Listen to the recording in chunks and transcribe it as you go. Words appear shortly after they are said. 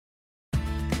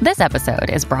This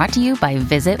episode is brought to you by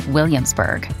Visit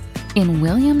Williamsburg. In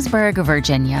Williamsburg,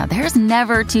 Virginia, there's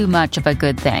never too much of a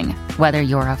good thing. Whether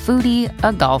you're a foodie,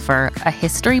 a golfer, a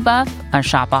history buff, a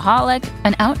shopaholic,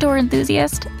 an outdoor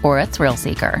enthusiast, or a thrill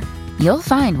seeker, you'll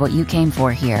find what you came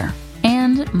for here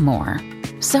and more.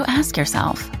 So ask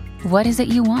yourself, what is it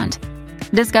you want?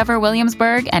 Discover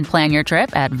Williamsburg and plan your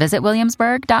trip at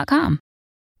visitwilliamsburg.com.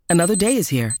 Another day is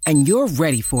here, and you're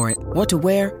ready for it. What to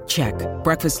wear? Check.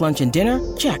 Breakfast, lunch, and dinner?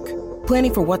 Check.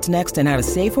 Planning for what's next and how to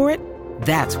save for it?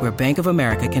 That's where Bank of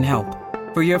America can help.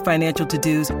 For your financial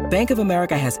to-dos, Bank of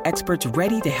America has experts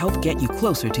ready to help get you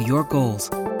closer to your goals.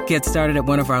 Get started at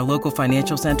one of our local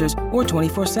financial centers or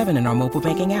 24/7 in our mobile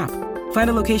banking app. Find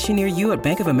a location near you at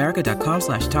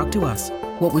bankofamerica.com/talktous.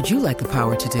 What would you like the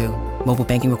power to do? Mobile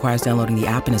banking requires downloading the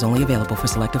app and is only available for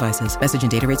select devices. Message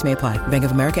and data rates may apply. Bank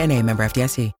of America N.A., member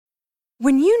FDIC.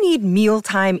 When you need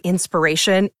mealtime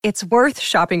inspiration, it's worth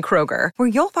shopping Kroger, where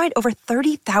you'll find over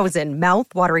 30,000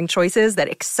 mouth-watering choices that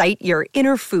excite your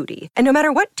inner foodie. And no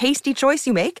matter what tasty choice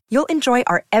you make, you'll enjoy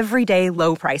our everyday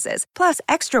low prices, plus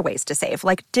extra ways to save,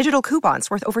 like digital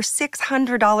coupons worth over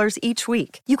 $600 each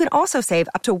week. You can also save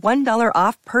up to $1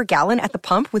 off per gallon at the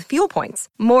pump with fuel points.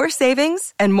 More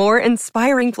savings and more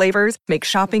inspiring flavors make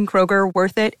shopping Kroger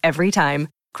worth it every time.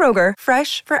 Kroger,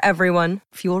 fresh for everyone.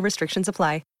 Fuel restrictions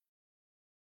apply.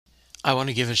 I want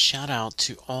to give a shout out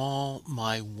to all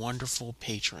my wonderful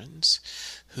patrons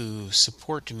who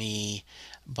support me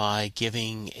by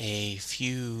giving a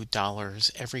few dollars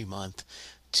every month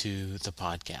to the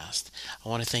podcast. I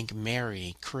want to thank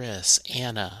Mary, Chris,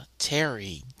 Anna,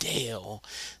 Terry, Dale,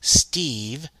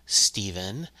 Steve,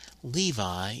 Stephen,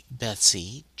 Levi,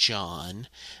 Betsy, John,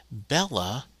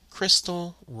 Bella,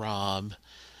 Crystal, Rob,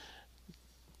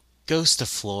 Ghost of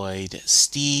Floyd,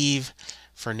 Steve,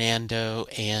 Fernando,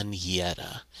 and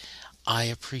Yetta. I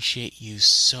appreciate you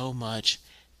so much.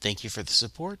 Thank you for the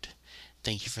support.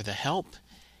 Thank you for the help.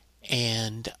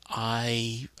 And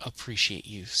I appreciate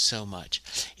you so much.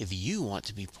 If you want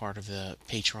to be part of the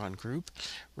Patreon group,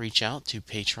 reach out to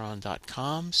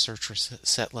patreon.com, search for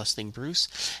Set Listing Bruce,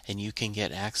 and you can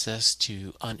get access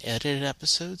to unedited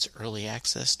episodes, early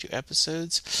access to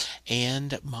episodes,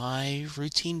 and my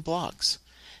routine blogs.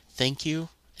 Thank you,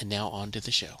 and now on to the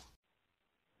show.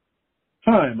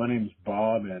 Hi, my name is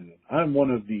Bob, and I'm one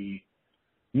of the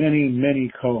many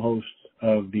co-hosts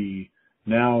of the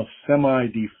now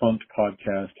semi-defunct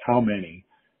podcast, How Many?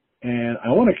 And I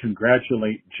want to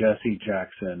congratulate Jesse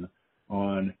Jackson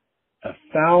on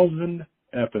 1,000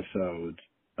 episodes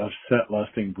of Set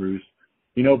Lusting Bruce.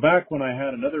 You know, back when I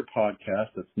had another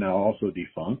podcast that's now also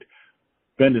defunct,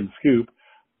 Bend and Scoop,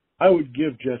 I would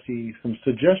give Jesse some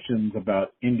suggestions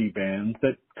about indie bands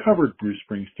that covered Bruce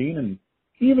Springsteen, and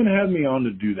he even had me on to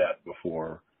do that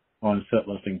before on Set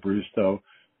Listing Bruce. So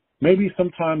maybe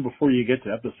sometime before you get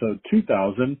to episode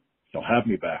 2000, you'll have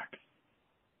me back.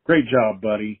 Great job,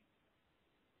 buddy.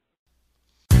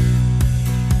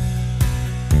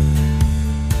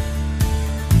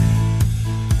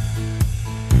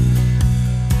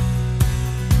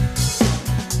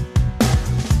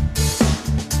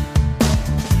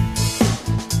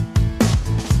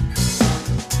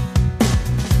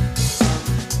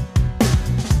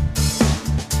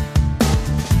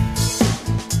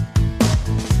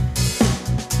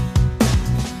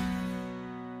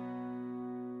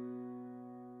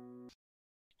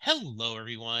 Hello,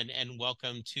 everyone, and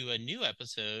welcome to a new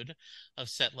episode of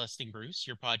Set Listing Bruce,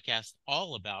 your podcast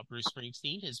all about Bruce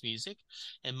Springsteen, his music,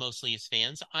 and mostly his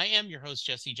fans. I am your host,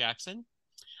 Jesse Jackson.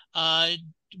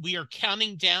 We are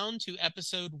counting down to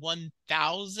episode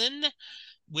 1000,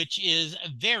 which is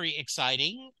very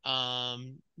exciting.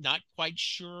 Not quite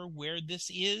sure where this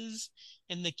is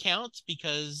in the count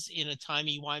because in a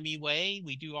timey-wimey way,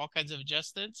 we do all kinds of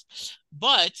adjustments.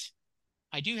 But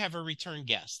I do have a return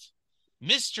guest.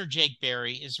 Mr. Jake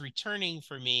Berry is returning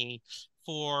for me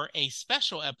for a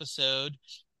special episode.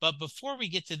 But before we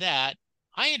get to that,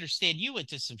 I understand you went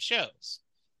to some shows.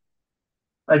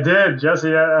 I did,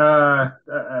 Jesse. I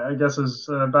guess it was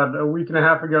about a week and a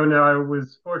half ago now. I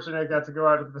was fortunate I got to go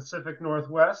out to the Pacific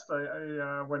Northwest.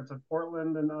 I went to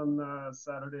Portland and on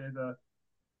Saturday the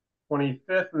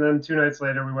 25th, and then 2 nights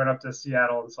later we went up to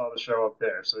Seattle and saw the show up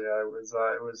there. So yeah,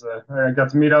 I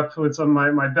got to meet up with some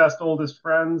of my best, oldest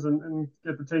friends and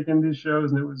get to take in these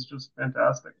shows, and it was just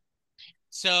fantastic.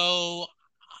 So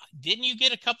didn't you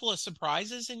get a couple of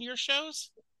surprises in your shows?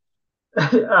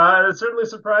 It certainly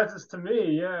surprises to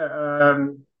me. Yeah.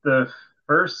 The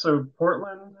first, so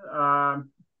Portland,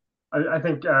 I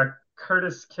think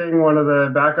Curtis King, one of the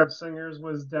backup singers,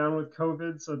 was down with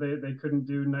COVID, so they couldn't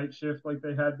do night shift like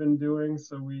they had been doing.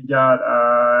 So we got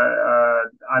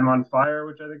I'm on Fire,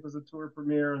 which I think was a tour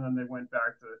premiere, and then they went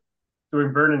back to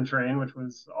doing Burning Train, which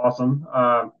was awesome.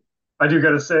 I do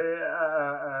got to say,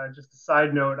 just a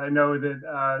side note, I know that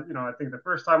I think the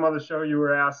first time on the show you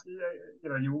were asked,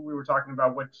 we were talking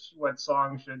about what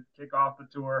song should kick off the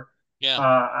tour. Yeah.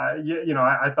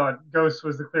 I thought Ghost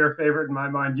was the clear favorite in my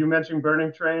mind. You mentioned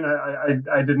Burning Train.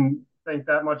 I didn't think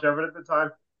that much of it at the time.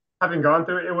 Having gone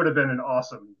through it, it would have been an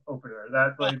awesome opener.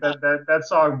 That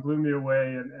song blew me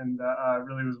away and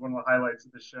really was one of the highlights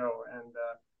of the show. And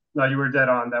no, you were dead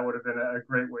on. That would have been a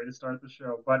great way to start the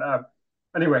show. But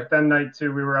anyway, then night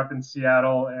two, we were up in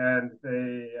Seattle, and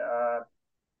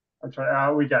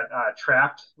we got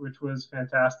Trapped, which was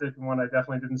fantastic, and one I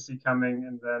definitely didn't see coming,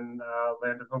 and then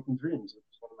Land of Hope and Dreams, which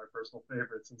was one of my personal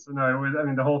favorites. And so, no, it was. I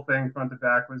mean, the whole thing, front to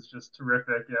back, was just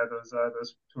terrific. Yeah,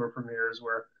 those tour premieres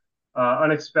were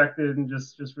unexpected and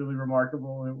just really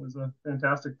remarkable. It was a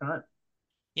fantastic time.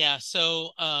 Yeah.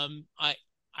 So I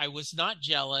was not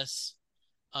jealous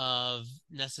of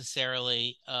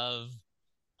necessarily of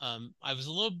I was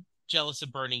a little jealous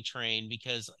of Burning Train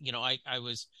because I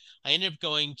ended up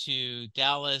going to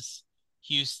Dallas,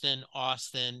 Houston,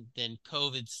 Austin. Then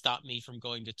COVID stopped me from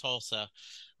going to Tulsa.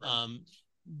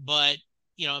 But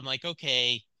I'm like,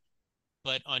 okay,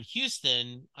 but on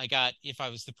Houston I got If I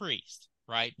Was the Priest,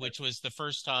 right, which was the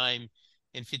first time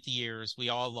in 50 years we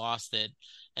all lost it.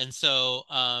 And so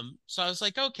I was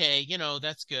like, okay,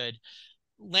 that's good.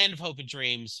 Land of Hope and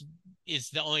Dreams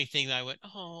is the only thing that I went,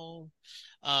 oh,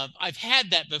 I've had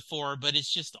that before, but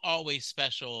it's just always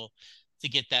special to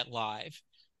get that live.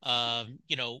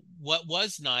 What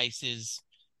was nice is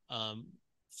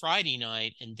Friday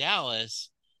night in Dallas,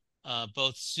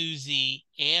 both Susie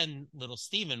and Little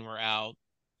Steven were out.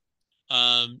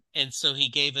 And so he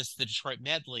gave us the Detroit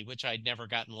medley, which I'd never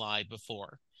gotten live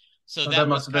before. So that was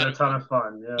must have been a ton of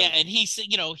fun. Yeah. Yeah. And he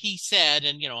said,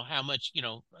 and how much,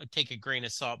 take a grain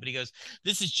of salt, but he goes,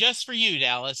 this is just for you,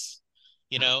 Dallas,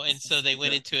 and so they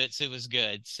went into it. So it was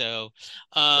good. So,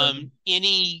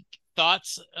 any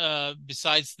thoughts,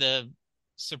 besides the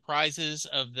surprises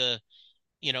of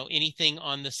anything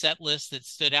on the set list that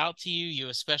stood out to you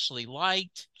especially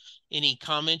liked? Any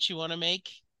comments you want to make?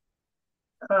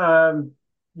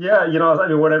 Yeah, I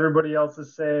mean, what everybody else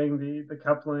is saying, the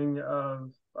coupling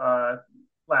of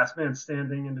Last Man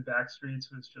Standing into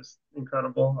Backstreets was just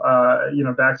incredible.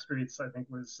 Backstreets I think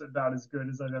was about as good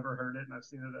as I've ever heard it, and I've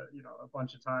seen it a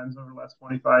bunch of times over the last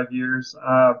 25 years.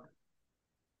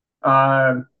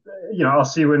 I'll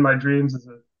See You in My Dreams is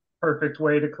a perfect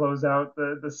way to close out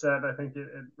the set. I think it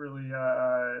really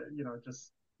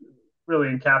just really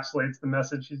encapsulates the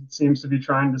message he seems to be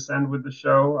trying to send with the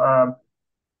show.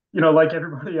 Like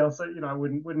everybody else, I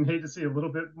wouldn't hate to see a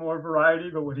little bit more variety,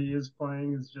 but what he is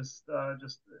playing is just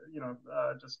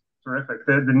terrific.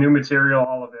 The new material,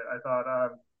 all of it. I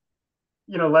thought,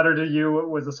 Letter to You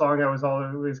was a song I was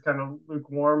always kind of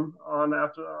lukewarm on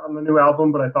on the new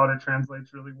album, but I thought it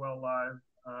translates really well live.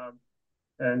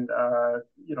 And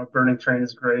Burning Train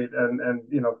is great, and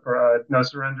for No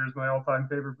Surrender is my all-time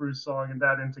favorite Bruce song, and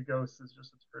that Into Ghosts is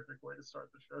just a terrific way to start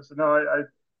the show. So no,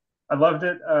 I loved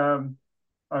it.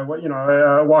 I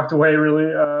walked away really,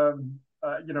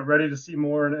 ready to see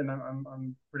more, and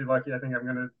I'm pretty lucky. I think I'm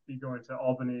going to be going to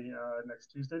Albany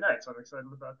next Tuesday night, so I'm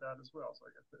excited about that as well. So I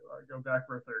get to go back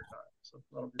for a third time. So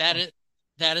that'll be fun.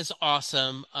 That is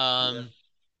awesome. Yeah.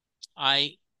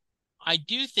 I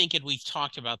do think, and we've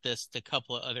talked about this to a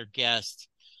couple of other guests,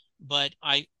 but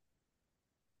I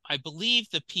believe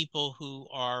the people who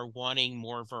are wanting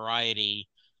more variety,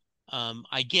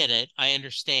 I get it, I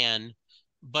understand.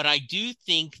 But I do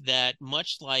think that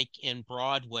much like in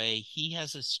Broadway, he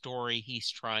has a story he's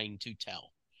trying to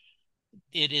tell.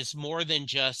 It is more than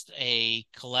just a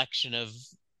collection of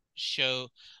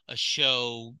a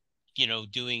show,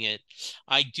 doing it.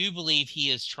 I do believe he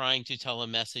is trying to tell a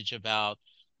message about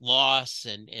loss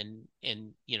and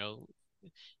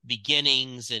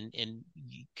beginnings and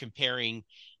comparing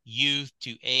youth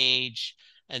to age.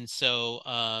 And so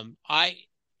my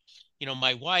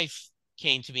wife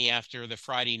came to me after the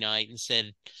Friday night and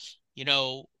said,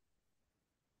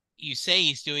 you say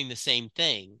he's doing the same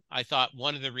thing. I thought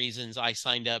one of the reasons I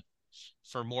signed up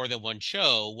for more than one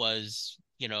show was,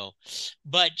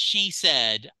 but she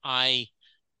said,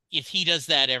 if he does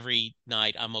that every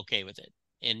night, I'm okay with it.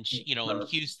 And in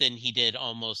Houston, he did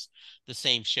almost the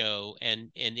same show,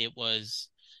 and it was,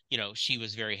 she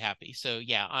was very happy. So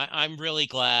yeah, I'm really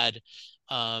glad.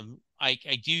 I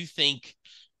do think,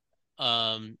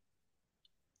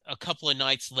 a couple of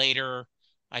nights later,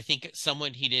 I think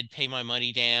someone he did Pay My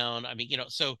Money Down. I mean,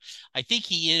 so I think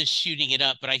he is shooting it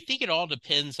up, but I think it all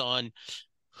depends on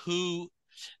who,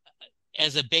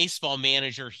 as a baseball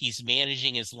manager, he's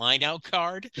managing his lineout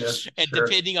card, Yeah, and sure,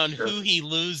 depending on sure. who he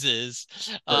loses,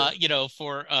 Right.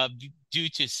 for due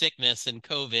to sickness and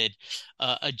COVID,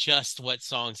 adjust what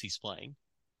songs he's playing.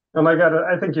 And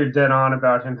I think you're dead on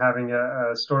about him having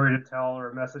a story to tell or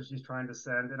a message he's trying to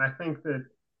send. And I think that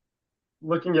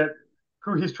looking at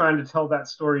who he's trying to tell that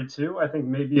story to, I think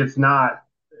maybe it's not,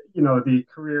 the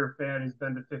career fan who's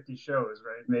been to 50 shows,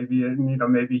 right?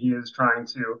 Maybe he is trying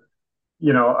to,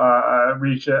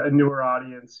 reach a newer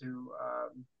audience who,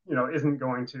 isn't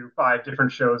going to 5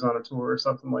 different shows on a tour or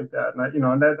something like that. I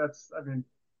mean,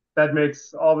 that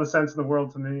makes all the sense in the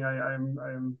world to me.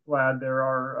 I'm glad there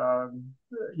are,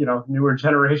 newer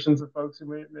generations of folks who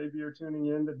maybe are tuning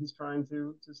in that he's trying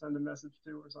to send a message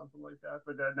to or something like that.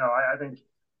 But no, I think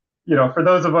for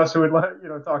those of us who would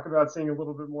talk about seeing a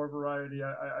little bit more variety,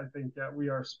 I think we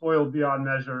are spoiled beyond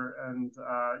measure, and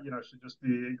should just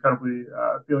be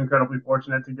feel incredibly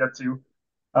fortunate to get to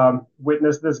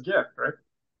witness this gift, right?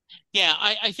 Yeah,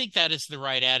 I think that is the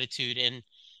right attitude. And,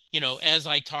 as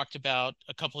I talked about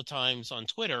a couple of times on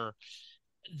Twitter,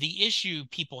 the issue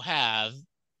people have,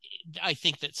 I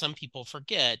think that some people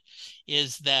forget,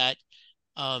 is that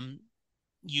um,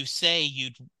 you say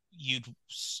you'd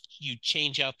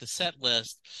change out the set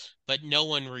list, but no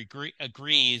one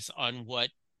agrees on what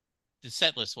the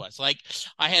set list was. Like,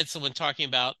 I had someone talking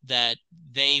about that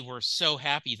they were so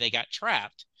happy they got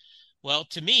Trapped. Well,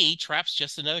 to me, Trapped's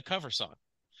just another cover song.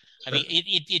 I Sure. mean,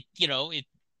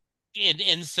 it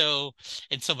and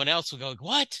someone else will go,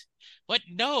 what,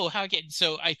 no, how get.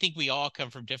 So I think we all come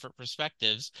from different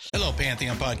perspectives. Hello,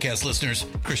 Pantheon podcast listeners.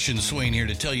 Christian Swain here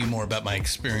to tell you more about my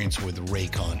experience with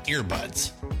Raycon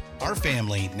earbuds. Our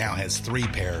family now has 3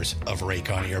 pairs of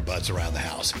Raycon earbuds around the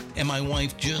house, and my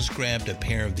wife just grabbed a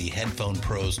pair of the Headphone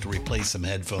Pros to replace some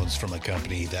headphones from a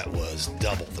company that was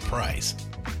double the price.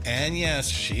 And yes,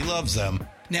 she loves them.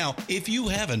 Now, if you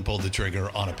haven't pulled the trigger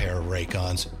on a pair of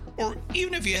Raycons, or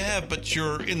even if you have, but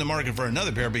you're in the market for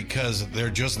another pair because they're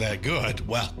just that good,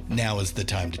 well, now is the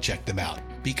time to check them out,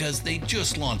 because they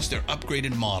just launched their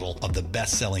upgraded model of the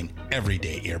best-selling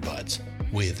everyday earbuds.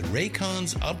 With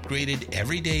Raycon's upgraded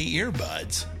everyday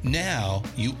earbuds, now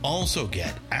you also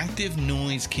get active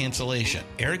noise cancellation,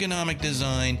 ergonomic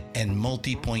design, and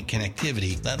multi-point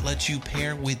connectivity that lets you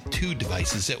pair with 2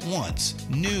 devices at once.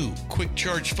 New quick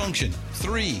charge function,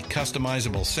 3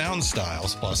 customizable sound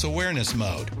styles, plus awareness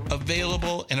mode.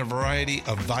 Available in a variety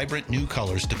of vibrant new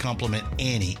colors to complement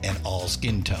any and all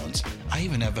skin tones. I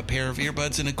even have a pair of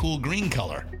earbuds in a cool green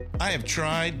color. I have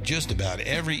tried just about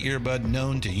every earbud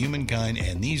known to humankind,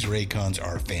 and these Raycons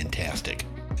are fantastic.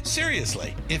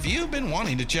 Seriously, if you've been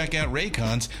wanting to check out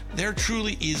Raycons, there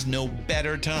truly is no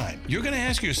better time. You're going to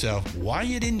ask yourself why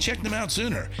you didn't check them out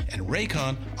sooner, and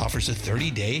Raycon offers a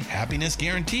 30-day happiness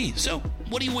guarantee. So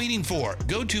what are you waiting for?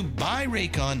 Go to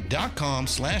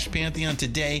buyraycon.com/Pantheon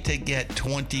today to get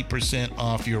 20%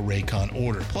 off your Raycon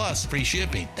order, plus free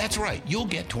shipping. That's right, you'll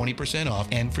get 20% off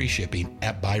and free shipping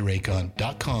at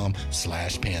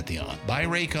buyraycon.com/Pantheon.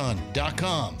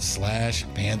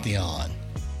 buyraycon.com/Pantheon.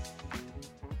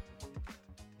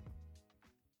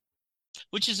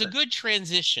 Which is a good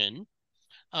transition.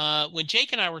 When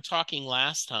Jake and I were talking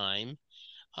last time,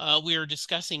 we were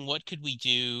discussing what could we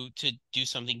do to do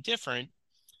something different.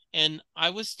 And I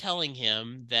was telling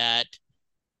him that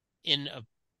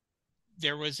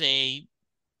there was a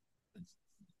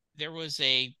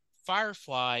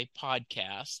Firefly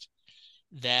podcast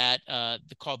that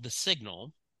called The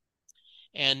Signal.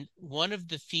 And one of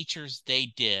the features they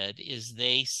did is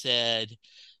they said,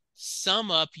 sum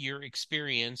up your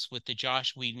experience with the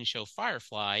Joss Whedon show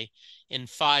Firefly in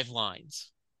 5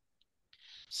 lines.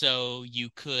 So you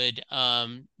could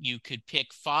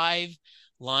pick 5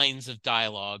 lines of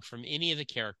dialogue from any of the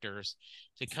characters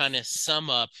to kind of sum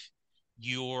up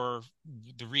the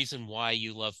reason why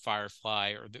you love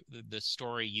Firefly, or the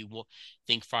story you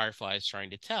think Firefly is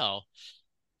trying to tell.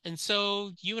 And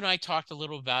so you and I talked a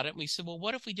little about it, and we said, well,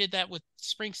 what if we did that with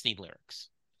Springsteen lyrics?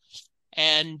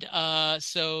 And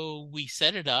so we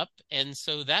set it up, and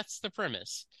so that's the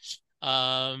premise.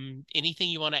 Anything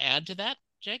you want to add to that,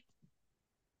 Jake?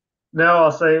 No,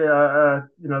 I'll say,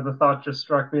 the thought just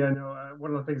struck me. I know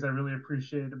one of the things I really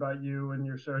appreciate about you and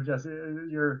your show, Jesse,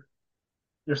 you're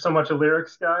so much a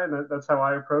lyrics guy, and that's how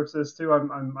I approach this too.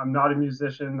 I'm not a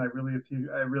musician. I really,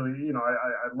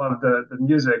 I love the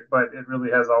music, but it really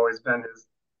has always been his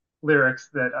lyrics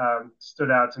that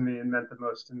stood out to me and meant the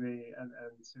most to me. And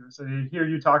to hear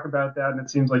you talk about that, and it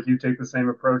seems like you take the same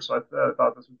approach. So I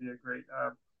thought this would be a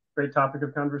great great topic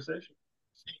of conversation.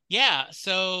 Yeah,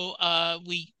 so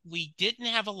we didn't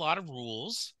have a lot of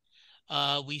rules.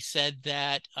 We said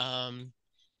that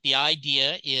the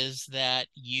idea is that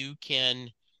you can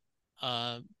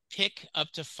pick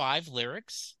up to 5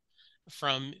 lyrics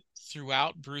from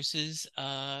throughout Bruce's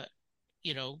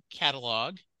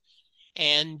catalog.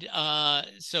 And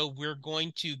so we're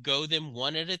going to go them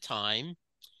one at a time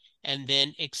and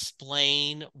then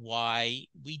explain why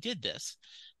we did this.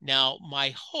 Now,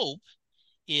 my hope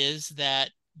is that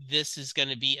this is going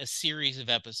to be a series of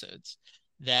episodes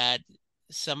that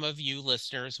some of you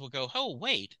listeners will go, oh,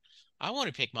 wait, I want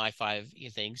to pick my 5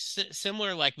 things.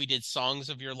 Similar like we did Songs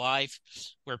of Your Life,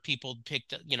 where people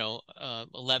picked,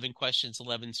 11 questions,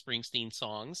 11 Springsteen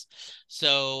songs.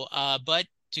 So, but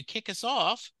to kick us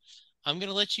off, I'm going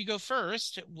to let you go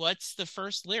first. What's the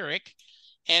first lyric?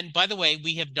 And by the way,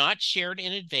 we have not shared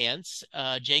in advance.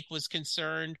 Jake was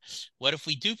concerned, what if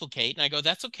we duplicate? And I go,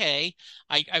 that's okay.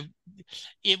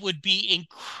 It would be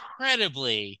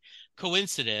incredibly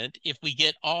coincident if we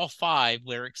get all 5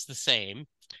 lyrics the same.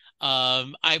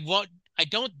 I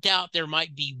don't doubt there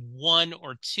might be 1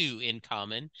 or 2 in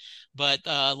common, but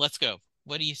let's go.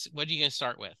 What are you going to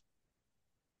start with?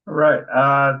 All right.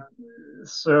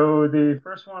 So the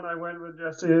first one I went with,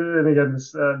 Jesse, and again,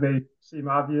 this may seem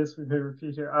obvious. We may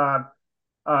repeat here.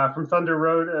 From Thunder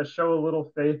Road, show a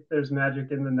little faith. There's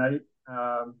magic in the night.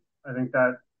 I think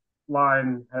that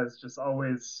line has just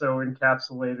always so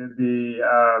encapsulated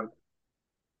the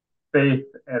faith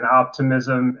and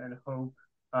optimism and hope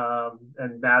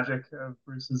and magic of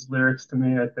Bruce's lyrics to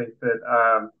me. I think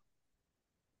that,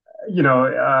 you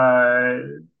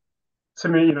know, to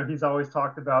me, he's always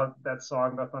talked about that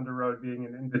song about Thunder Road being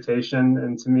an invitation,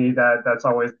 and to me, that's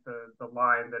always the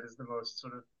line that is the most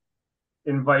sort of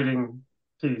inviting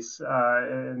piece,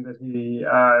 and that he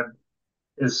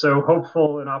is so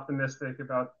hopeful and optimistic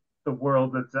about the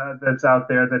world that's out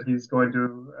there that he's going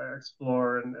to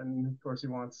explore, and of course he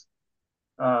wants,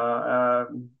 he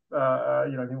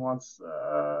wants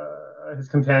his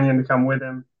companion to come with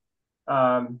him.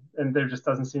 And there just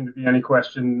doesn't seem to be any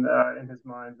question in his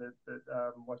mind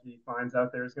that what he finds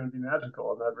out there is going to be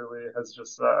magical. And that really has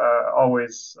just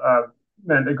always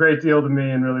meant a great deal to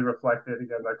me and really reflected,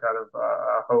 again, that kind of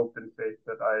hope and faith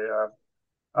that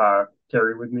I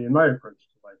carry with me in my approach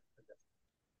to life, I guess.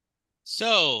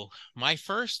 So, my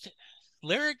first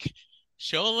lyric,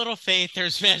 show a little faith,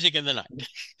 there's magic in the night.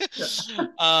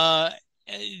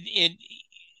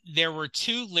 There were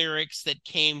 2 lyrics that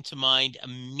came to mind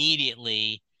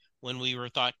immediately when we were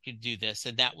thought to do this,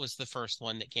 and that was the first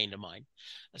one that came to mind.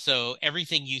 So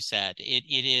everything you said, it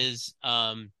is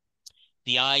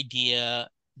the idea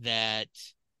that,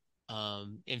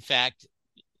 in fact,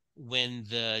 when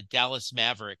the Dallas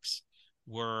Mavericks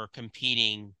were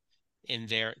competing in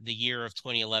the year of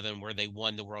 2011, where they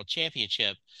won the world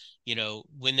championship,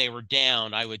 when they were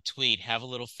down, I would tweet, have a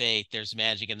little faith, there's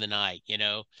magic in the night,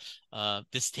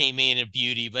 this team ain't a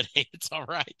beauty, but hey, it's all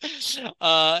right.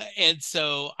 And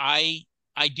so I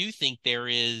do think there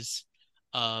is,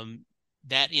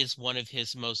 that is one of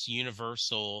his most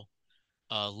universal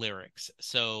lyrics.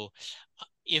 So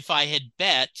if I had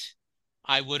bet,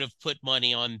 I would have put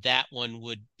money on that one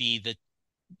would be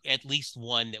at least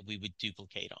one that we would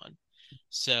duplicate on.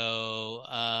 So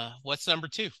what's number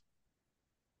 2?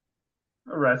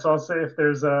 All right, so I'll say if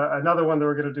there's another one that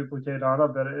we're going to duplicate on, I'll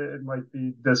bet it might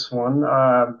be this one.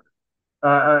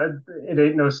 It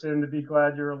ain't no sin to be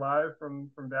glad you're alive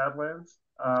from Badlands.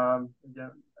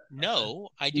 Again, no,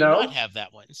 I do no? not have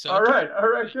that one. So all right,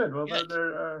 good. Well, good.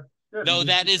 They're good. No,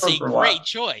 that is a great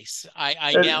choice.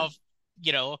 I now,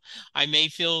 I may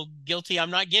feel guilty.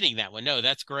 I'm not getting that one. No,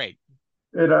 that's great.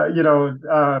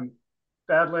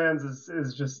 Badlands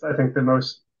is just, I think, the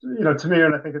most, to me,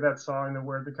 when I think of that song, the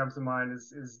word that comes to mind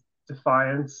is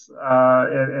defiance.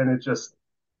 And it just,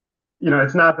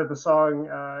 it's not that the song,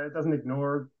 it doesn't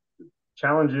ignore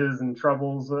challenges and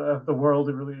troubles of the world.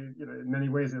 It really, in many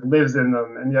ways, it lives in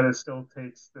them. And yet it still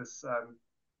takes this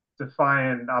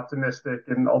defiant, optimistic,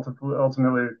 and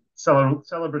ultimately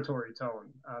celebratory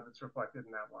tone that's reflected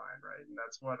in that line, right? And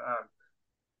that's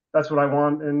what I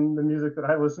want in the music that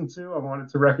I listen to. I want it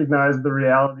to recognize the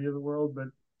reality of the world, but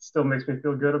still makes me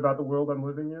feel good about the world I'm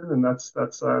living in. And that's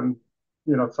something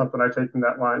I take from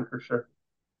that line for sure.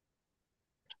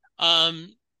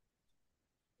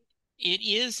 It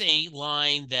is a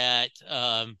line that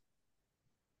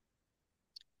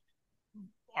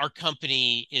our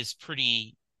company is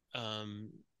pretty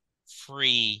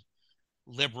free,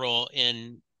 liberal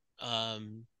in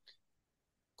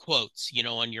quotes,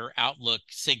 on your Outlook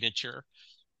signature.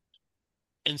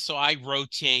 And so I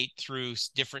rotate through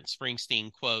different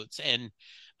Springsteen quotes. And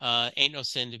Ain't No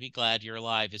Sin to Be Glad You're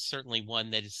Alive is certainly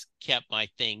one that has kept my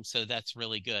thing. So that's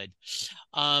really good.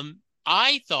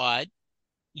 I thought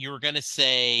you were going to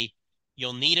say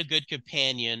You'll Need a Good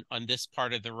Companion on This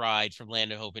Part of the Ride from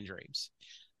Land of Hope and Dreams.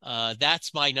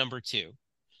 That's my number two.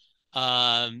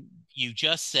 You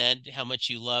just said how much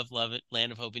you love it,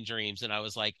 Land of Hope and Dreams, and I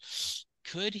was like,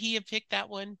 could he have picked that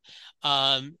one?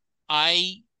 Um,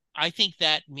 I I think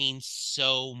that means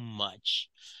so much.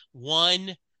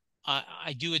 One,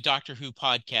 I do a Doctor Who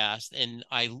podcast, and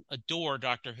I adore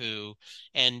Doctor Who,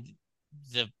 and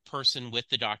the person with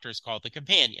the Doctor is called the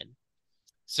Companion.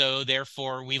 So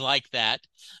therefore, we like that.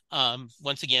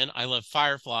 Once again, I love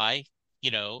Firefly,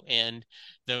 and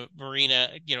the Marina,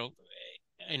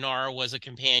 Inara was a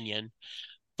companion,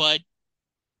 but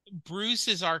Bruce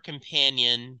is our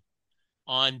companion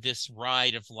on this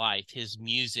ride of life. His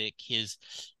music,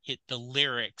 the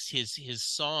lyrics, his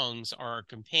songs are our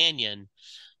companion.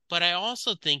 But I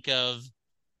also think of,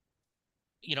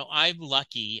 I'm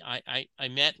lucky. I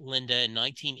met Linda in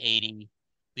 1980.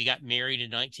 We got married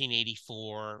in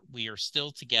 1984. We are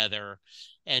still together,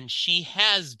 and she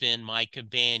has been my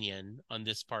companion on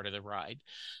this part of the ride.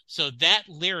 So that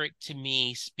lyric to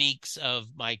me speaks of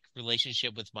my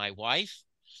relationship with my wife,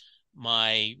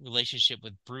 my relationship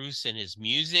with Bruce and his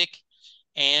music,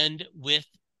 and with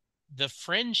the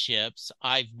friendships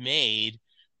I've made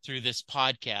through this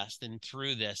podcast and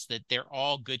through this, that they're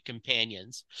all good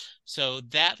companions. So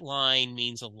that line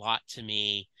means a lot to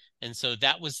me. And so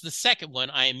that was the second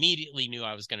one I immediately knew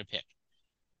I was going to pick.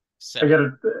 So I get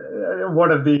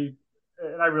one of the,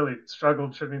 and I really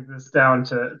struggled trimming this down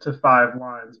to 5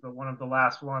 lines, but one of the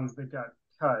last ones that got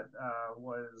cut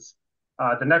was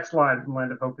the next line from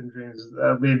Land of Hope and Dreams: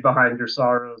 "Leave behind your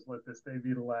sorrows, let this day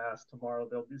be the last. Tomorrow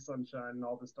there'll be sunshine and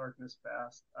all this darkness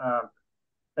past."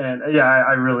 And yeah,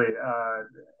 I really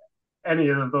any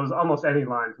of those, almost any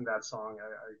line from that song, I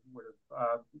would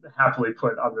have happily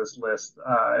put on this list.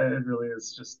 It really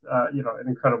is just an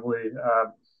incredibly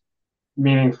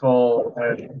meaningful.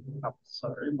 And I'm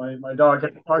sorry, my dog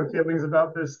had strong feelings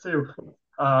about this too.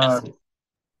 yes.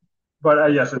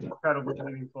 But yes, it's incredibly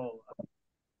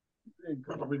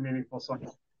meaningful song.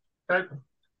 Okay.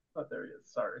 Oh, there he is.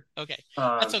 Sorry. Okay.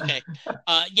 That's okay.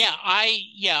 I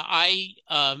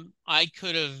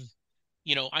could have,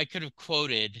 I could have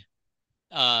quoted,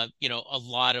 a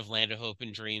lot of Land of Hope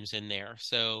and Dreams in there.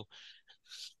 So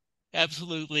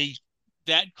absolutely,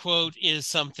 that quote is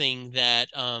something that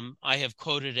I have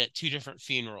quoted at two different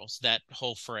funerals, that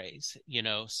whole phrase,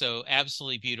 so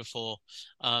absolutely beautiful.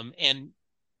 And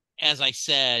as I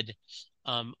said,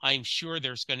 I'm sure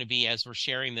there's going to be, as we're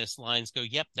sharing this, lines go,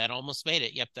 yep, that almost made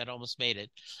it. Yep, that almost made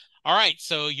it. All right,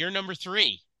 so you're number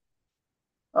three.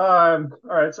 All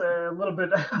right, so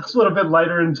it's a little bit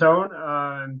lighter in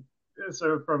tone.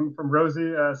 So from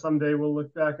Rosie, someday we'll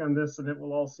look back on this and it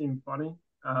will all seem funny.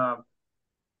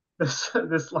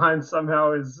 This line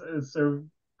somehow is so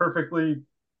perfectly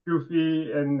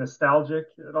goofy and nostalgic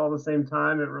at all the same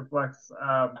time. It reflects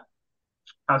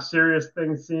how serious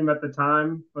things seem at the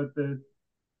time, but the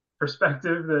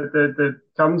perspective that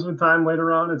comes with time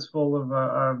later on, it's full of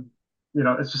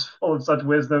it's just full of such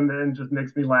wisdom and just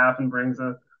makes me laugh and brings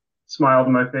a smile to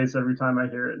my face every time I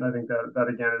hear it. And I think that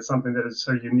again is something that is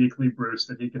so uniquely Bruce,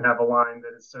 that he can have a line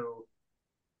that is so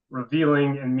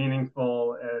revealing and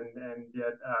meaningful and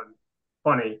yet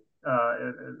funny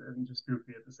and just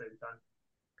goofy at the same time.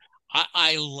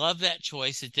 I love that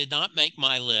choice. It did not make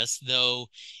my list, though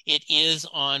it is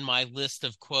on my list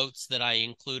of quotes that I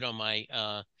include on my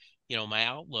my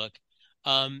Outlook.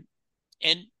 And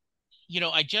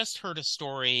I just heard a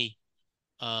story.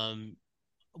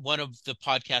 One of the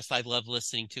podcasts I love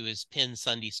listening to is Penn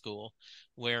Sunday School,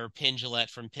 where Penn Jillette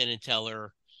from Penn and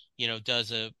Teller,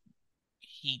 does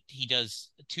he does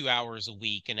 2 hours a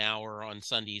week, an hour on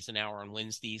Sundays, an hour on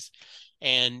Wednesdays.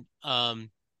 And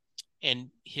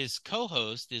his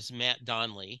co-host is Matt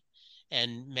Donnelly.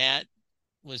 And Matt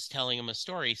was telling him a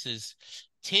story. He says,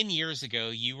 10 years ago,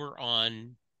 you were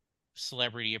on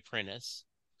Celebrity Apprentice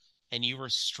and you were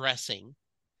stressing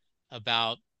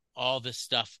about all the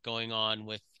stuff going on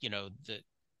with,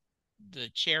 the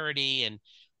charity and,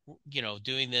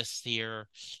 doing this here.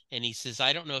 And he says,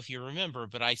 I don't know if you remember,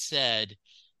 but I said,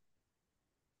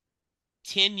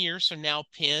 10 years from now,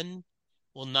 Penn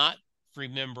will not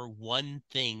remember one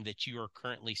thing that you are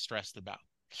currently stressed about.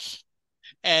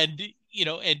 And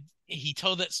he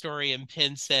told that story, and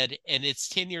Penn said, and it's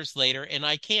 10 years later and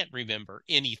I can't remember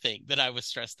anything that I was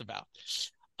stressed about.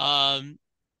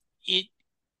 It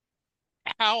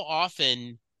How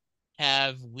often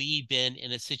have we been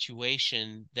in a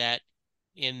situation that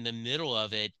in the middle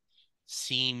of it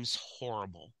seems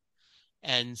horrible?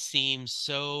 and seems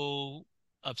so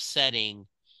upsetting,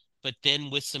 but then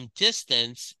with some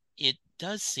distance, it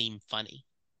does seem funny.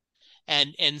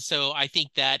 And so I think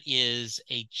that is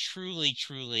a truly,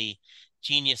 truly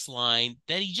genius line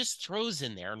that he just throws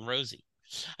in there in Rosie.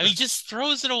 I mean, he just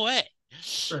throws it away.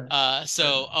 Right.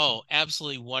 Oh,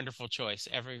 absolutely wonderful choice.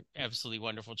 Absolutely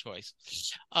wonderful choice.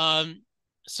 Um,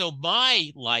 so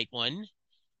my light one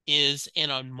is,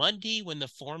 and on Monday when the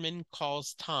foreman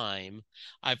calls time,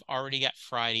 I've already got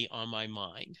Friday on my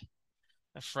mind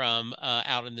from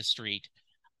Out in the Street.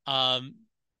 Um,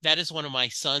 that is one of my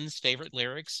son's favorite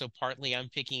lyrics, so partly I'm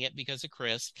picking it because of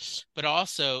Chris, but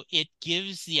also it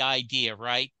gives the idea,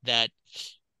 right, that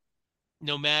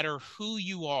no matter who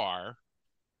you are,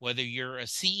 whether you're a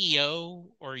CEO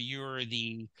or you're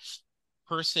the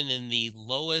person in the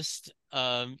lowest,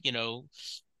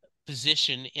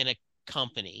 position in a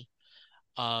company,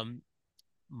 um,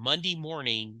 Monday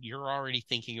morning, you're already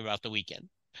thinking about the weekend.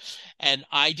 And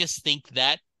I just think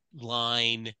that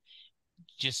line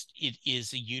just it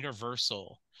is a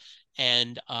universal,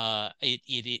 and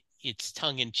it's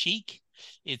tongue in cheek,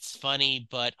 it's funny,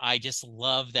 but I just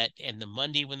love that. And the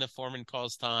Monday when the foreman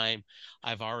calls time,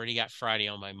 I've already got Friday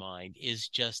on my mind is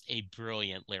just a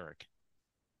brilliant lyric.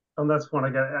 And that's one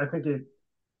I think it,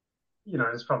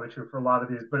 it's probably true for a lot of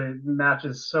these, but it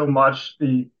matches so much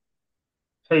the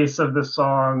pace of the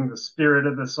song, the spirit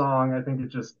of the song. I think it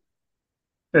just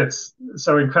fits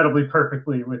so incredibly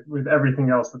perfectly with everything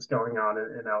else that's going on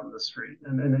in Out in the Street.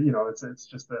 And it's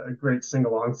just a great sing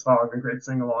along song, a great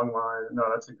sing along line. No,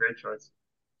 that's a great choice.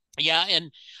 Yeah,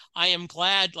 and I'm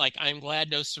glad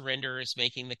No Surrender is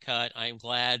making the cut. I'm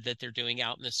glad that they're doing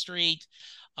Out in the Street.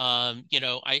 I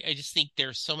just think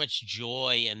there's so much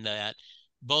joy in that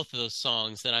both of those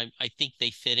songs that I think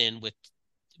they fit in with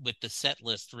the set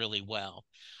list really well.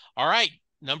 All right,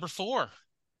 number four.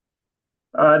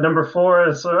 Number four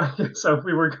is so if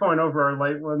we were going over our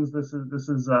light ones, this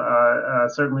is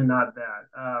certainly not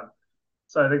that.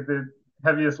 So I think the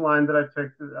heaviest line that I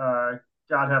picked,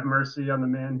 "God have mercy on the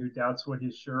man who doubts what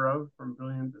he's sure of" from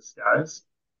Brilliant Disguise.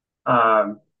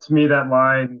 To me, that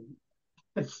line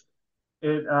it's,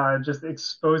 it just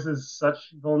exposes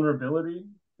such vulnerability,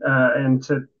 and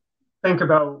to think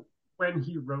about when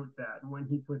he wrote that and when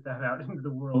he put that out into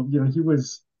the world, he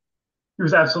was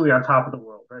absolutely on top of the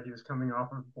world, right? He was coming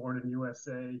off of Born in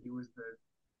USA. He was the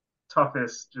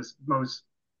toughest, just most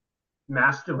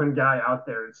masculine guy out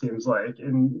there, it seems like.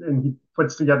 And he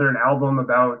puts together an album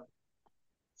about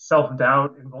self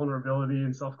doubt and vulnerability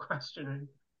and self questioning.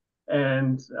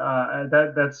 And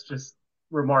that's just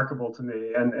remarkable to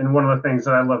me. And one of the things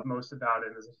that I love most about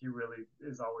him is that he really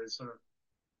is always sort of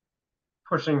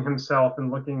pushing himself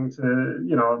and looking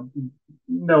to,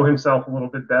 know himself a little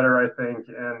bit better, I think.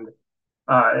 And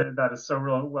that is so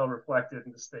well reflected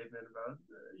in the statement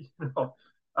about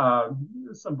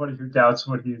somebody who doubts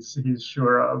what he's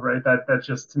sure of, right? That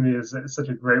just to me is such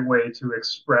a great way to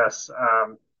express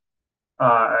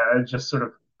just sort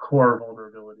of core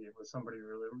vulnerability when somebody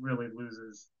really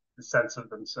loses the sense of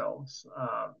themselves,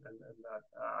 and that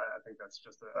I think that's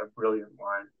just a brilliant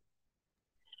line.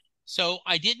 So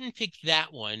I didn't pick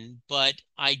that one, but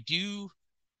I do.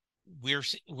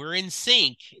 We're in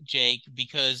sync, Jake,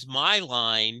 because my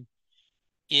line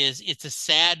is, "It's a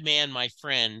sad man, my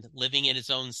friend, living in his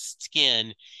own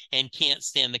skin and can't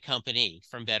stand the company,"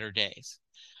 from Better Days.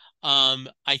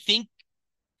 I think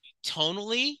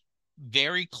tonally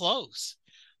very close,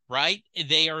 right?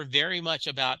 They are very much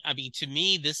about, I mean, to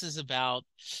me, this is about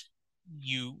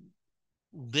you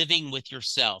living with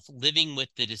yourself, living with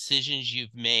the decisions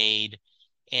you've made,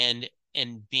 and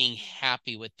being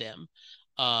happy with them.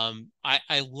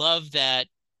 I love that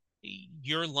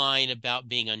your line about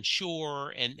being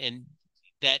unsure, and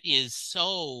that is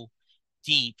so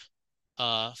deep,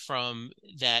 from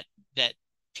that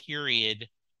period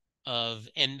of,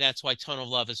 and that's why Tone of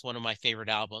Love is one of my favorite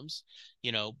albums,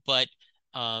 but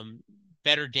um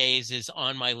Better Days is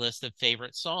on my list of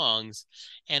favorite songs.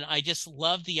 And I just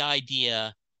love the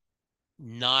idea,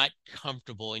 not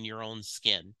comfortable in your own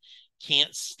skin,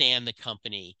 can't stand the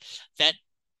company. That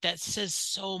says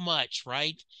so much,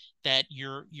 right? That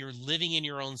you're living in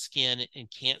your own skin and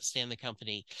can't stand the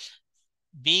company.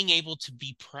 Being able to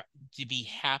be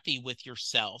happy with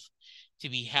yourself, to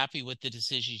be happy with the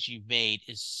decisions you've made,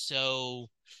 is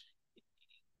so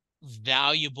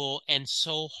valuable and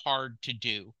so hard to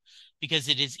do, because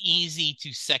it is easy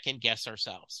to second guess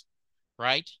ourselves,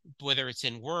 right? Whether it's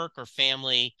in work or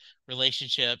family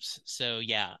relationships. So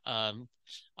yeah,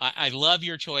 I love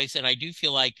your choice, and I do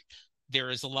feel like there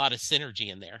is a lot of synergy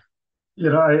in there.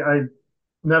 I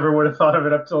never would have thought of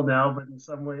it up till now, but in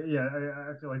some way, yeah,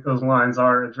 I feel like those lines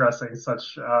are addressing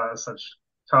such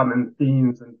common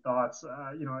themes and thoughts.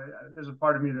 There's a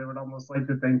part of me that would almost like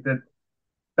to think that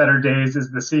Better Days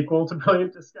is the sequel to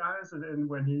Brilliant Disguise, and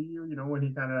when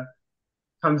he kind of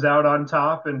comes out on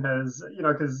top and has,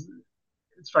 because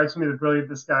it strikes me that Brilliant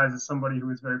Disguise is somebody who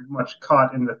is very much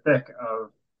caught in the thick of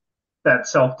that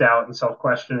self doubt and self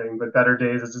questioning. But Better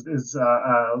Days is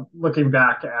looking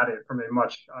back at it from a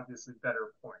much obviously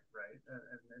better point, right,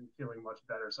 and feeling much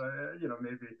better. So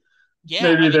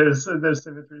Yeah, maybe there's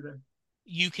symmetry there.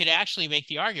 you could actually make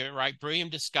the argument, right?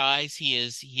 Brilliant Disguise, he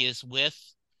is with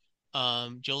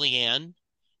Julianne.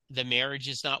 The marriage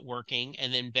is not working,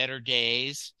 and then Better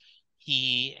Days,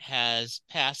 he has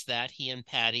passed that. He and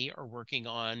Patty are working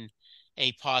on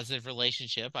a positive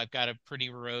relationship. I've got a pretty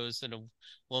rose and a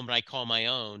woman I call my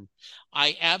own.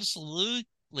 I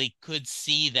absolutely could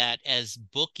see that as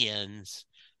bookends.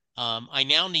 I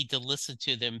now need to listen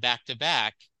to them back to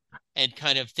back and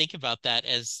kind of think about that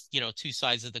as, two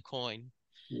sides of the coin.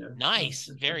 Yeah, Nice,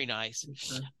 for sure. very nice. For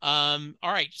sure. All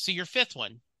right, so your fifth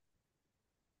one.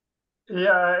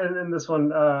 Yeah, and then this one,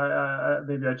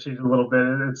 maybe I cheated a little bit.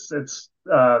 It's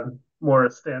more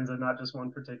a stanza, not just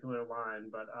one particular line,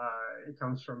 but it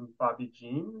comes from Bobby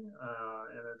Jean,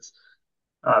 and it's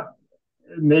uh,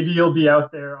 maybe you'll be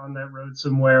out there on that road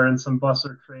somewhere in some bus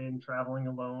or train, traveling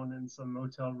alone in some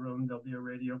motel room. There'll be a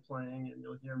radio playing, and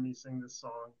you'll hear me sing this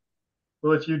song.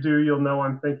 Well, if you do, you'll know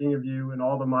I'm thinking of you and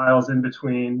all the miles in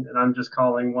between, and I'm just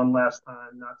calling one last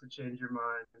time, not to change your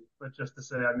mind, but just to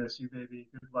say I miss you, baby.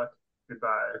 Good luck,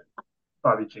 goodbye,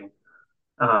 Bobby Jean.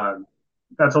 Um,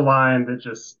 that's a line that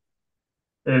just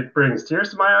it brings tears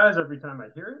to my eyes every time I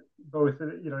hear it. Both,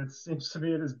 it seems to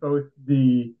me it is both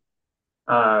the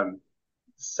um,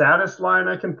 saddest line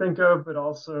I can think of, but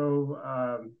also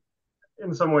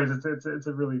in some ways it's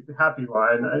a really happy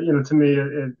line. To me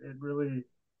it really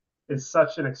is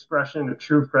such an expression of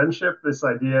true friendship. This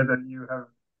idea that you have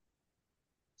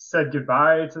said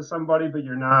goodbye to somebody, but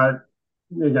you're not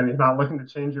looking to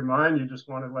change your mind. You just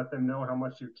want to let them know how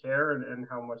much you care and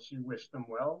how much you wish them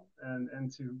well,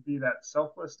 and to be that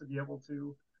selfless to be able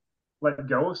to let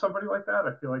go of somebody like that.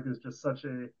 I feel like is just such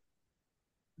a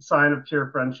sign of pure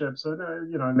friendship. So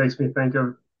it makes me think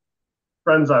of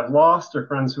friends I've lost or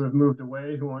friends who have moved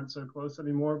away who aren't so close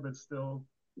anymore, but still,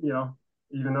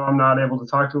 even though I'm not able to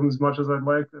talk to them as much as I'd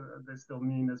like, they still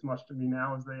mean as much to me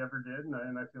now as they ever did.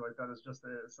 And I feel like that is just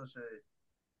such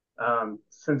a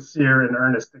sincere and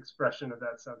earnest expression of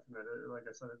that sentiment. Like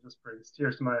I said, it just brings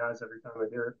tears to my eyes every time I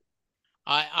hear it.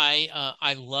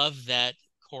 I love that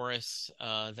chorus,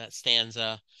 that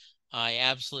stanza. I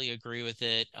absolutely agree with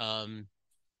it.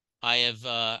 I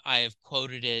have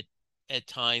quoted it at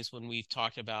times when we've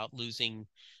talked about losing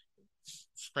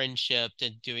friendship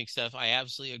and doing stuff. I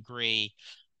absolutely agree.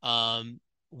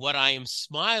 What I am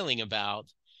smiling about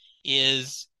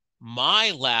is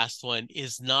my last one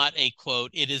is not a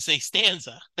quote, it is a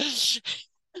stanza.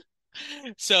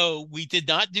 So we did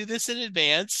not do this in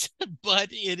advance, but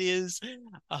it is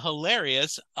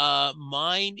hilarious.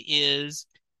 Mine is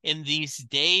in these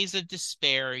days of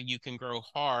despair, you can grow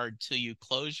hard till you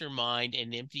close your mind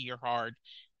and empty your heart.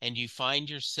 And if you find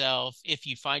yourself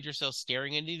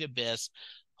staring into the abyss,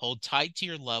 hold tight to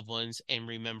your loved ones and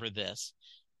remember this.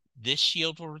 This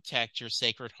shield will protect your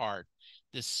sacred heart.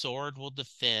 This sword will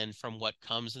defend from what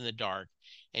comes in the dark.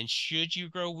 And should you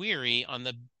grow weary on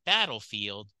the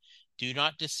battlefield, do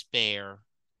not despair.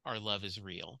 Our love is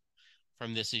real.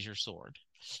 From This Is Your Sword.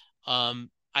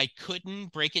 I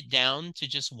couldn't break it down to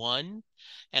just one.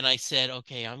 And I said,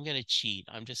 okay, I'm going to cheat.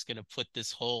 I'm just going to put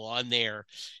this whole on there.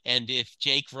 And if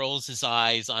Jake rolls his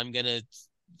eyes, I'm going to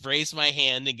raise my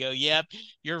hand and go, yep,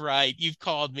 you're right. You've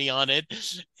called me on it.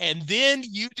 And then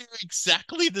you do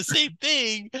exactly the same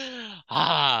thing.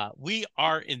 We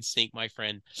are in sync, my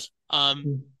friend.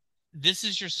 This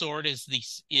Is Your Sword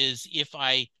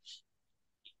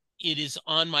it is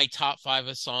on my top 5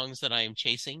 of songs that I am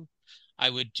chasing. I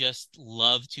would just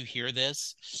love to hear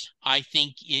this. I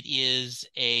think it is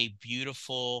a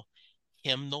beautiful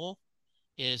hymnal.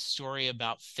 It is a story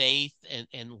about faith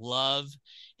and love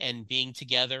and being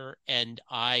together. And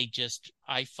I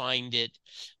find it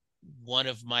one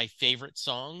of my favorite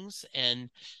songs. And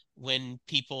when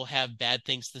people have bad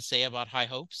things to say about High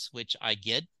Hopes, which I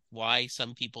get why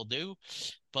some people do,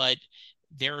 but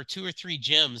there are 2 or 3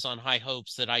 gems on High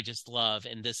Hopes that I just love,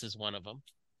 and this is one of them.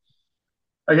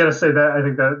 I got to say that I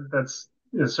think that's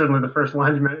certainly the first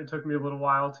line you meant. It took me a little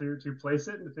while to place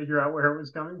it and to figure out where it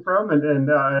was coming from,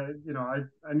 and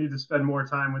I need to spend more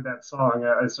time with that song.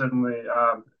 I certainly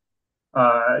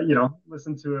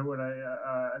listen to it when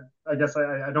I guess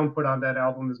I don't put on that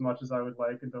album as much as I would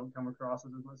like and don't come across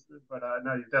it as listed. But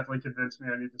no, you definitely convinced me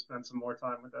I need to spend some more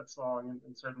time with that song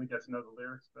and certainly get to know the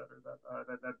lyrics better.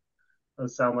 That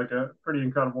does sound like a pretty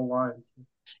incredible line.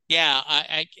 Yeah,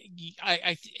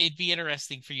 it'd be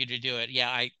interesting for you to do it. Yeah,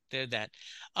 I did that.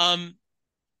 Um,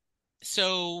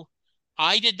 so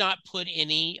I did not put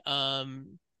any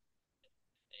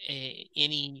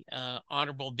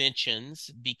honorable mentions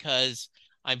because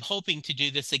I'm hoping to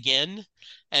do this again.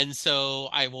 And so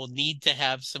I will need to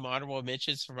have some honorable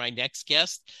mentions for my next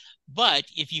guest. But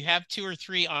if you have two or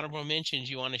three honorable mentions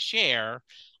you want to share,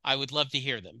 I would love to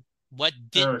hear them. What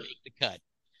didn't Oh, make the cut?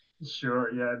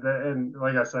 sure, yeah, and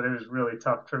like I said, it was really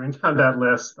tough trimming down that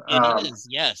list. It is,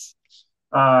 yes.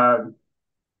 Uh,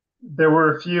 there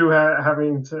were a few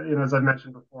having to, as I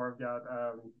mentioned before, I've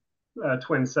got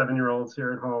twin 7-year-olds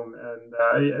here at home, and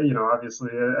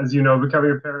obviously, as you know,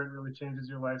 becoming a parent really changes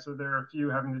your life. So there are a few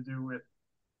having to do with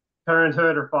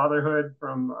parenthood or fatherhood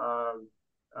from a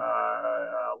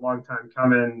long time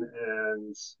coming,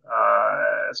 and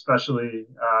especially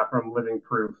from Living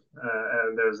Proof.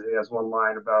 And he has one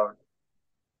line about.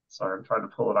 Sorry, I'm trying to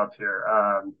pull it up here.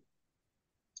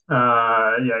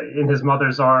 Yeah, in his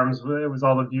mother's arms, it was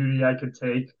all the beauty I could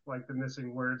take, like the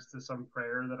missing words to some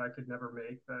prayer that I could never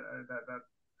make.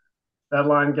 That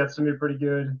line gets to me pretty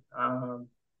good.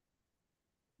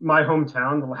 My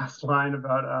hometown, the last line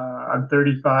about I'm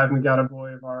 35 and we got a boy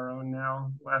of our own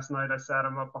now. Last night I sat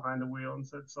him up behind the wheel and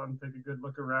said, "Son, take a good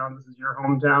look around. This is your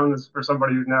hometown." This is for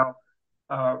somebody who's now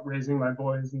raising my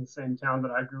boys in the same town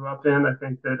that I grew up in. I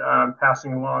think that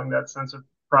passing along that sense of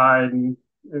pride and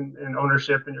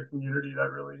ownership in your community,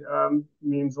 that really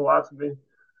means a lot to me.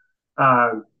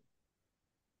 Um,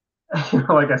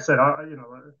 like I said,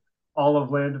 all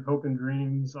of Land of Hope and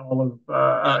Dreams,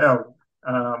 Yes.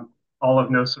 all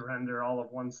of No Surrender, all of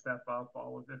One Step Up,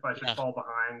 all of If I Should Yeah. Fall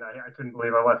Behind. I couldn't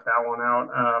believe I left that one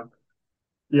out.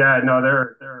 Yeah, no,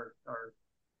 there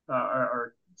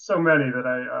are so many that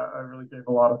I really gave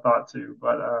a lot of thought to,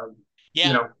 but you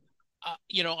Yeah.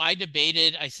 know, I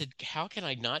debated. I said, "How can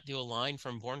I not do a line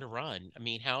from Born to Run? I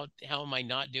mean, how am I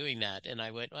not doing that?" And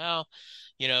I went, "Well,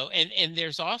 and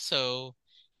there's also,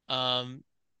 um,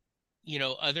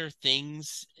 other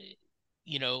things,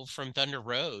 from Thunder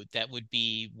Road that would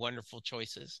be wonderful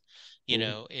choices.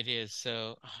 It is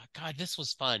so. Oh, God, this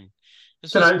was fun.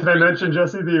 This can was I great. mention,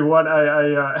 Jesse, the one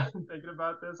I thinking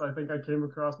about this? I think I came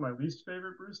across my least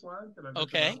favorite Bruce line. Can I mention that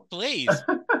Okay, please.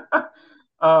 one?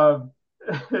 um,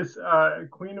 it's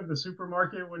Queen of the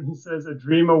Supermarket when he says a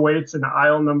dream awaits in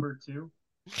aisle number 2.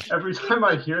 Every time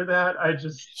I hear that, I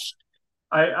just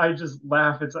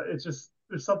laugh. It's just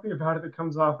there's something about it that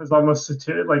comes off as almost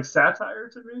like satire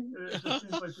to me. It just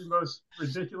seems like the most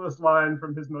ridiculous line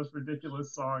from his most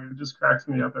ridiculous song. It just cracks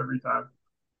me up every time.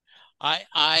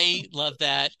 I love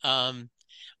that.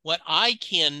 What I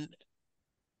can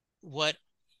what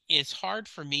is hard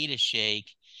for me to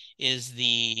shake is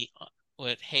the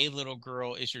what "Hey little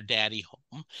girl, is your daddy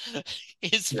home?"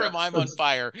 is Yeah, from "I'm on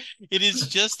Fire." It is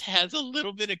just has a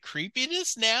little bit of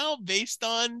creepiness now based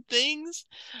on things.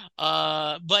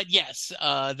 But yes,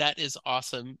 that is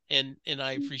awesome, and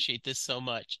I appreciate this so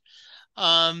much.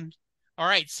 Um, all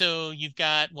right, so you've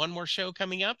got one more show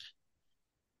coming up.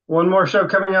 one more show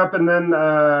coming up, and then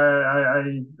I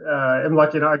am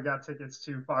lucky enough I got tickets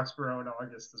to Foxborough in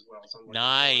August as well, so I'm looking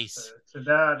forward Nice. to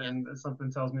that. Yeah. And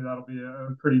something tells me that'll be a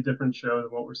pretty different show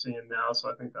than what we're seeing now,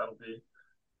 so I think that'll be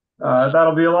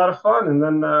a lot of fun. And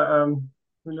then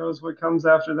who knows what comes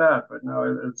after that? But no,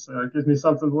 it gives me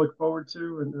something to look forward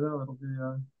to, and it'll be.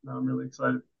 No, I'm really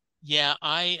excited. Yeah,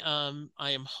 I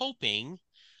am hoping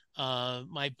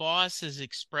my boss has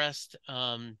expressed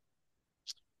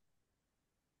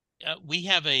uh, we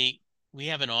have a we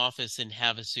have an office in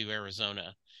Havasu,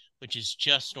 Arizona, which is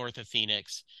just north of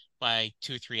Phoenix by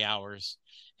 2 or 3 hours.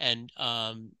 And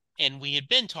we had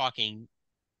been talking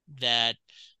that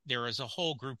there is a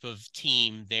whole group of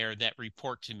team there that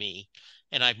report to me,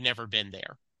 and I've never been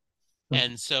there.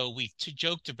 And so we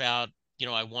joked about,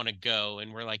 I want to go,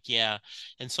 and we're like, yeah.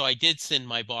 And so I did send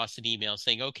my boss an email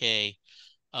saying, okay,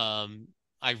 um,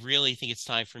 I really think it's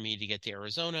time for me to get to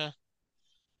Arizona.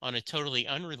 On a totally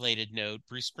unrelated note,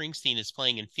 Bruce Springsteen is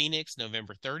playing in Phoenix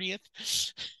November 30th.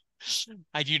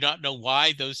 I do not know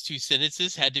why those two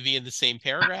sentences had to be in the same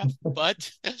paragraph,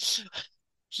 but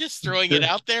just throwing it Sure.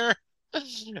 out there.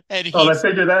 And Well, I he's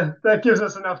figure that gives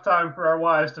us enough time for our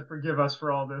wives to forgive us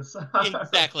for all this.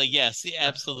 exactly, yes,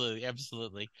 absolutely,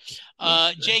 absolutely.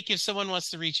 Jake, if someone wants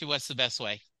to reach you, what's the best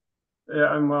way? Yeah,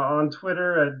 I'm on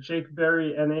Twitter at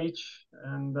JakeBerryNH,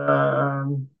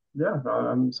 and Yeah,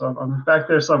 so I'm back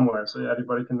there somewhere. So yeah,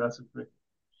 anybody can message me.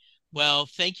 Well,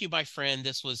 thank you, my friend.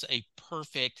 This was a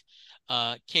perfect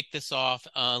kick this off.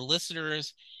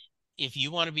 Listeners, if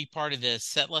you want to be part of this,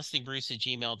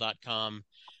 setlistingbruce@gmail.com,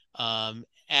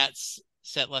 at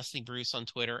setlistingbruce on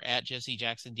Twitter, at Jesse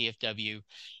Jackson DFW.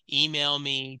 Email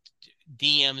me,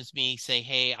 DMs me, say,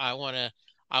 hey, I want to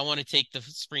take the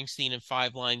Springsteen in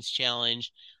 5 lines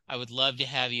challenge. I would love to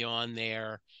have you on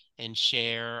there and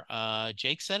share.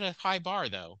 Jake set a high bar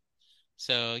though,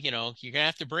 so you're gonna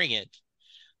have to bring it.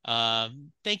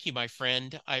 Thank you, my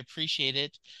friend. I appreciate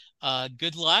it.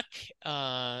 Good luck,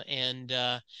 and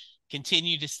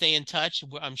continue to stay in touch.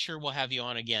 I'm sure we'll have you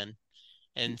on again.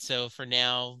 And so for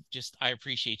now, I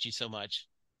appreciate you so much.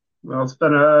 Well, it's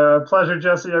been a pleasure,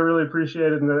 Jesse. I really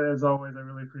appreciate it. And as always, I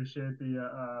really appreciate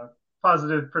the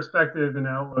positive perspective and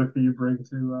outlook that you bring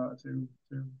to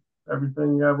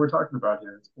everything we're talking about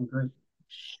here. It's been great.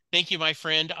 Thank you, my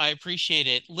friend. I appreciate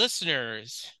it.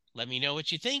 Listeners, let me know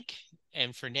what you think.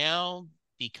 And for now,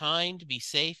 be kind, be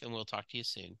safe, and we'll talk to you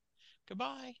soon.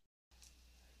 Goodbye.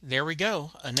 There we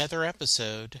go. Another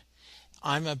episode.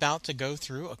 I'm about to go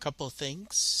through a couple of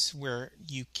things where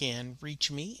you can reach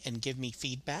me and give me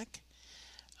feedback.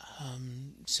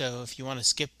 So if you want to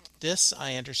skip this,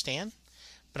 I understand.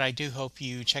 But I do hope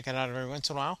you check it out every once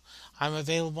in a while. I'm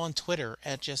available on Twitter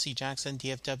at Jesse Jackson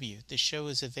DFW. The show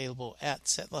is available at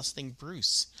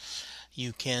setlistingbruce.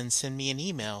 You can send me an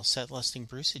email,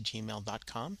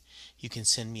 setlistingbruce@gmail.com. You can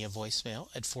send me a voicemail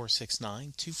at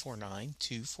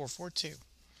 469-249-2442.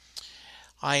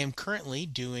 I am currently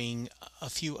doing a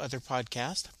few other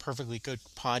podcasts. Perfectly Good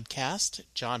Podcast,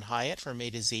 John Hyatt from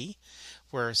A to Z,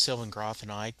 where Sylvan Groth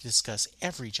and I discuss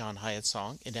every John Hyatt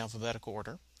song in alphabetical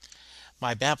order.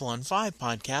 My Babylon 5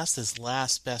 podcast is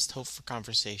Last Best Hope for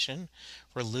Conversation,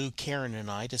 where Lou, Karen, and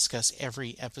I discuss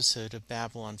every episode of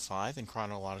Babylon 5 in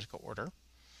chronological order.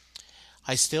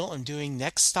 I still am doing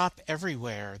Next Stop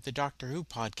Everywhere, the Doctor Who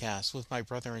podcast with my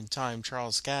brother in time,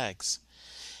 Charles Skaggs.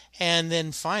 And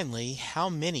then finally, How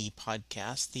Many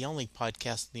Podcasts, the only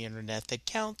podcast on the internet that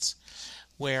counts,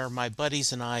 where my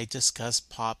buddies and I discuss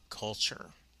pop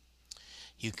culture.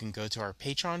 You can go to our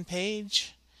Patreon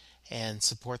page and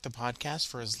support the podcast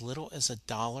for as little as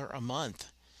 $1 a month.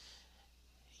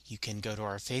 You can go to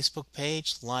our Facebook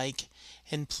page,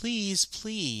 and please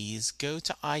go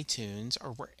to iTunes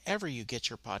or wherever you get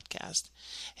your podcast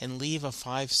and leave a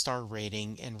 5-star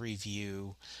rating and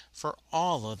review for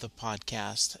all of the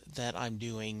podcasts that I'm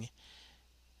doing.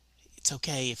 It's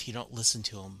okay if you don't listen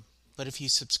to them, but if you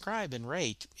subscribe and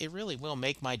rate, it really will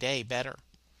make my day better.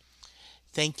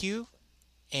 Thank you,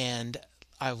 and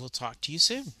I will talk to you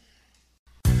soon.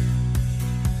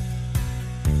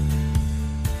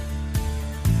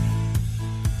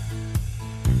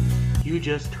 You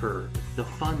just heard the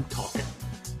fun-talking,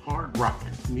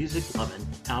 hard-rocking, music-loving,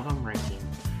 album-ranking,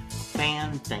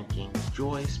 fan-thinking,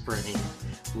 joy-spreading,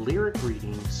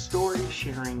 lyric-reading,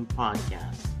 story-sharing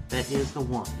podcast that is the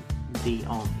one, the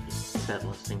only, Set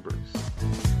Listing Bruce.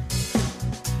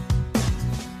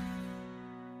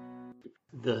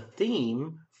 The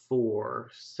theme for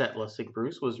Set Listing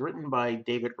Bruce was written by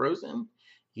David Rosen,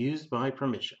 used by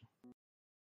permission.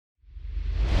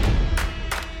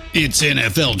 It's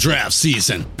NFL draft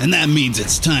season, and that means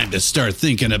it's time to start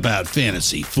thinking about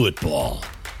fantasy football.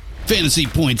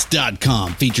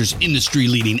 FantasyPoints.com features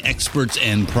industry-leading experts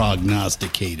and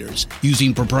prognosticators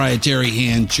using proprietary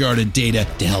hand-charted data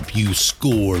to help you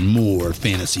score more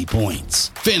fantasy points.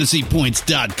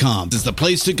 FantasyPoints.com is the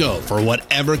place to go for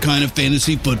whatever kind of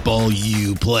fantasy football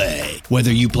you play.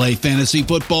 Whether you play fantasy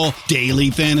football, daily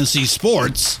fantasy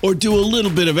sports, or do a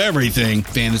little bit of everything,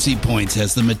 Fantasy Points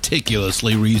has the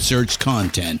meticulously researched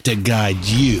content to guide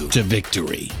you to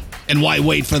victory. And why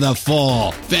wait for the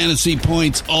fall? Fantasy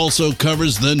Points also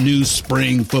covers the new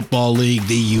spring football league,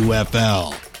 the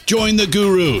UFL. Join the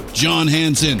guru, John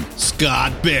Hansen,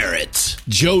 Scott Barrett,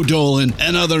 Joe Dolan,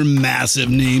 and other massive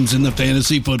names in the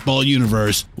fantasy football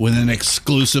universe with an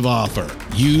exclusive offer.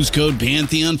 Use code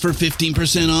Pantheon for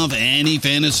 15% off any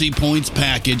Fantasy Points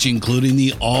package, including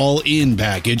the all-in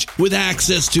package, with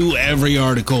access to every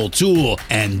article, tool,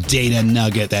 and data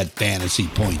nugget that Fantasy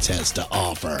Points has to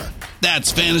offer.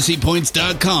 That's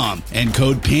FantasyPoints.com and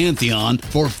code Pantheon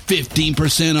for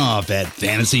 15% off at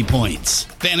Fantasy Points.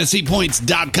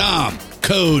 FantasyPoints.com,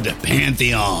 code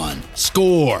Pantheon.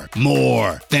 Score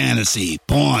more fantasy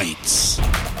points.